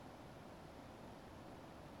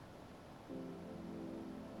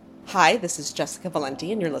Hi, this is Jessica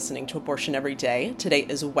Valenti, and you're listening to Abortion Every Day. Today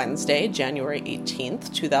is Wednesday, January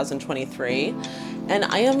 18th, 2023, and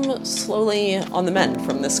I am slowly on the mend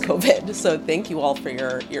from this COVID, so thank you all for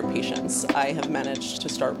your patience. I have managed to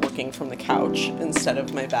start working from the couch instead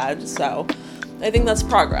of my bed, so I think that's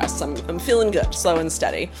progress. I'm feeling good, slow and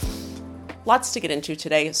steady. Lots to get into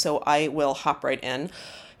today, so I will hop right in.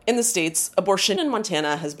 In the States, abortion in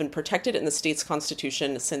Montana has been protected in the state's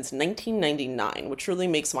constitution since 1999, which really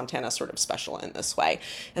makes Montana sort of special in this way.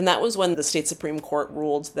 And that was when the state Supreme Court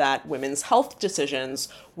ruled that women's health decisions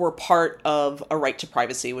were part of a right to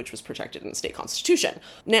privacy, which was protected in the state constitution.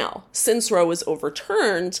 Now, since Roe was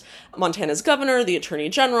overturned, Montana's governor, the attorney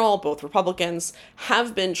general, both Republicans,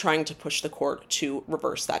 have been trying to push the court to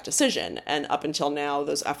reverse that decision. And up until now,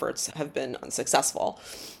 those efforts have been unsuccessful.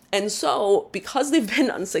 And so, because they've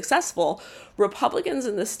been unsuccessful, Republicans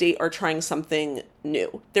in the state are trying something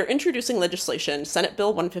new. They're introducing legislation, Senate Bill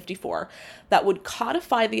 154, that would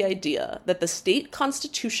codify the idea that the state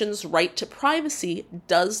constitution's right to privacy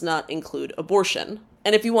does not include abortion.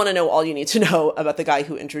 And if you want to know all you need to know about the guy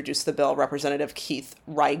who introduced the bill, Representative Keith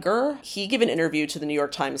Riger, he gave an interview to the New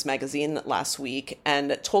York Times Magazine last week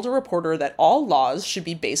and told a reporter that all laws should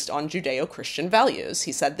be based on Judeo-Christian values.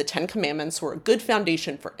 He said the Ten Commandments were a good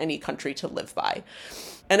foundation for any country to live by.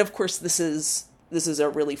 And of course, this is a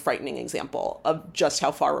really frightening example of just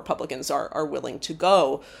how far Republicans are willing to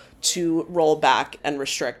go to roll back and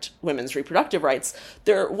restrict women's reproductive rights.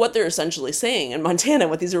 What they're essentially saying in Montana,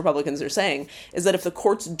 what these Republicans are saying, is that if the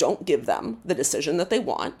courts don't give them the decision that they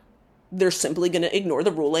want, they're simply going to ignore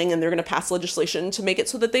the ruling and they're going to pass legislation to make it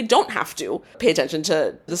so that they don't have to pay attention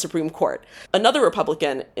to the Supreme Court. Another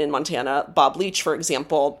Republican in Montana, Bob Leach, for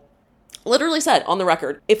example, literally said on the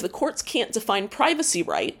record, if the courts can't define privacy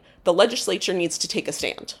right, the legislature needs to take a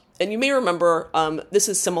stand. And you may remember this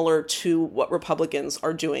is similar to what Republicans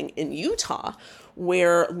are doing in Utah,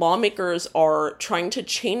 where lawmakers are trying to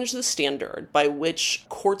change the standard by which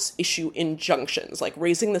courts issue injunctions, like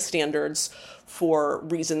raising the standards for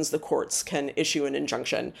reasons the courts can issue an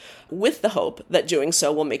injunction, with the hope that doing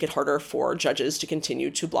so will make it harder for judges to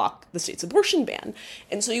continue to block the state's abortion ban.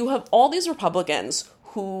 And so you have all these Republicans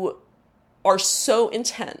who are so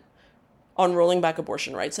intent on rolling back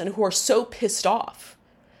abortion rights and who are so pissed off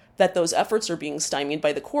that those efforts are being stymied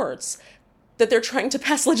by the courts, that they're trying to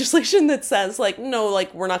pass legislation that says, no,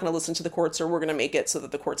 we're not going to listen to the courts, or we're going to make it so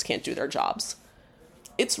that the courts can't do their jobs.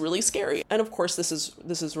 It's really scary. And of course, this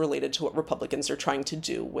is related to what Republicans are trying to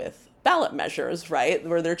do with ballot measures, right?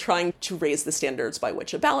 Where they're trying to raise the standards by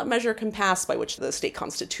which a ballot measure can pass, by which the state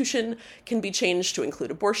constitution can be changed to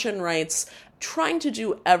include abortion rights, trying to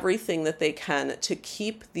do everything that they can to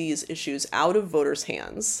keep these issues out of voters'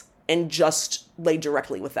 hands and just lay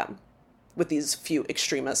directly with them, with these few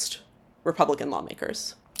extremist Republican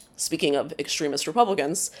lawmakers. Speaking of extremist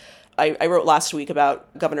Republicans, I wrote last week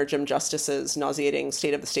about Governor Jim Justice's nauseating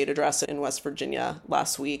State of the State address in West Virginia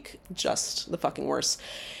last week. Just the fucking worst.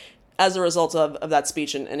 As a result of that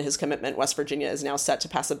speech and his commitment, West Virginia is now set to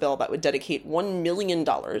pass a bill that would dedicate $1 million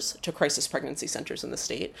to crisis pregnancy centers in the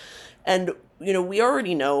state. And, we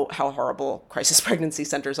already know how horrible crisis pregnancy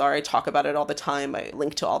centers are. I talk about it all the time. I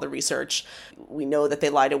link to all the research. We know that they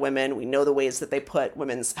lie to women. We know the ways that they put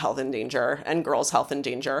women's health in danger and girls' health in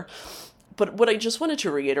danger. But what I just wanted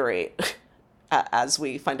to reiterate as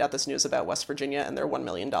we find out this news about West Virginia and their $1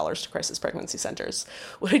 million to crisis pregnancy centers,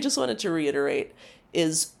 what I just wanted to reiterate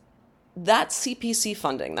is that CPC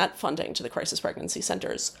funding, that funding to the crisis pregnancy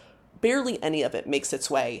centers, barely any of it makes its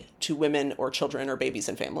way to women or children or babies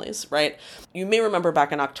and families, right? You may remember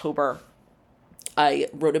back in October, I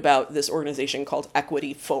wrote about this organization called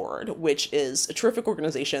Equity Forward, which is a terrific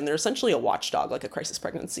organization. They're essentially a watchdog, like a crisis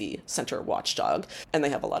pregnancy center watchdog. And they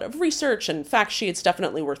have a lot of research and fact sheets,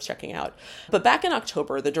 definitely worth checking out. But back in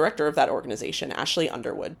October, the director of that organization, Ashley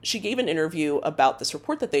Underwood, she gave an interview about this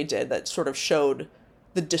report that they did that sort of showed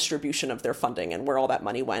the distribution of their funding and where all that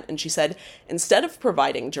money went. And she said, instead of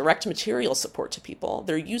providing direct material support to people,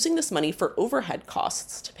 they're using this money for overhead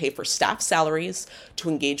costs to pay for staff salaries, to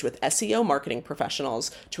engage with SEO marketing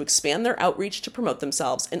professionals, to expand their outreach to promote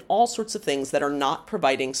themselves, and all sorts of things that are not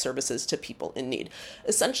providing services to people in need.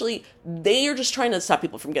 Essentially, they are just trying to stop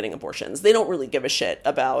people from getting abortions. They don't really give a shit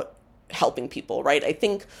about helping people, right? I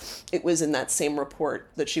think it was in that same report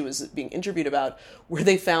that she was being interviewed about where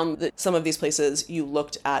they found that some of these places, you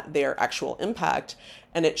looked at their actual impact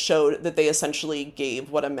and it showed that they essentially gave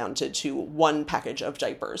what amounted to one package of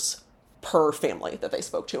diapers per family that they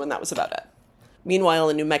spoke to, and that was about it. Meanwhile,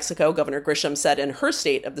 in New Mexico, Governor Grisham said in her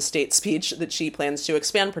State of the State speech that she plans to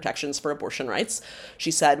expand protections for abortion rights.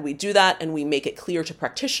 She said, "We do that and we make it clear to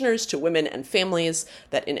practitioners, to women and families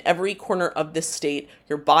that in every corner of this state,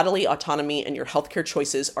 your bodily autonomy and your healthcare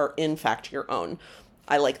choices are in fact your own."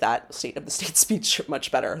 I like that State of the State speech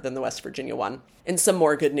much better than the West Virginia one. In some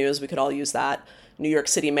more good news, we could all use that. New York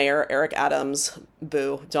City Mayor Eric Adams,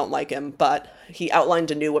 boo, don't like him, but he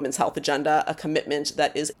outlined a new women's health agenda, a commitment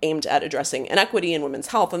that is aimed at addressing inequity in women's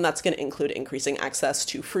health, and that's going to include increasing access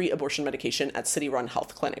to free abortion medication at city-run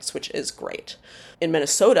health clinics, which is great. In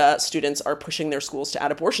Minnesota, students are pushing their schools to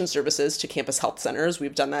add abortion services to campus health centers.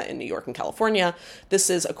 We've done that in New York and California.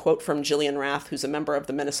 This is a quote from Jillian Rath, who's a member of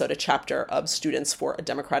the Minnesota chapter of Students for a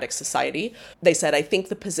Democratic Society. They said, "I think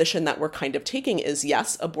the position that we're kind of taking is,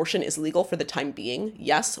 yes, abortion is legal for the time being.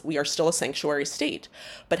 Yes, we are still a sanctuary state.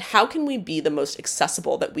 But how can we be the most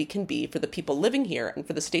accessible that we can be for the people living here and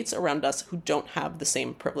for the states around us who don't have the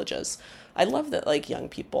same privileges?" I love that, young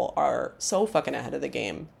people are so fucking ahead of the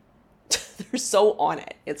game. They're so on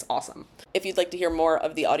it. It's awesome. If you'd like to hear more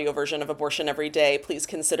of the audio version of Abortion Every Day, please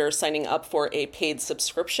consider signing up for a paid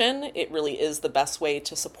subscription. It really is the best way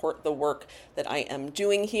to support the work that I am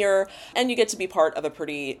doing here. And you get to be part of a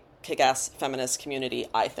pretty kick-ass feminist community,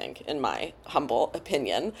 I think, in my humble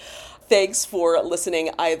opinion. Thanks for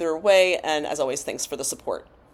listening either way. And as always, thanks for the support.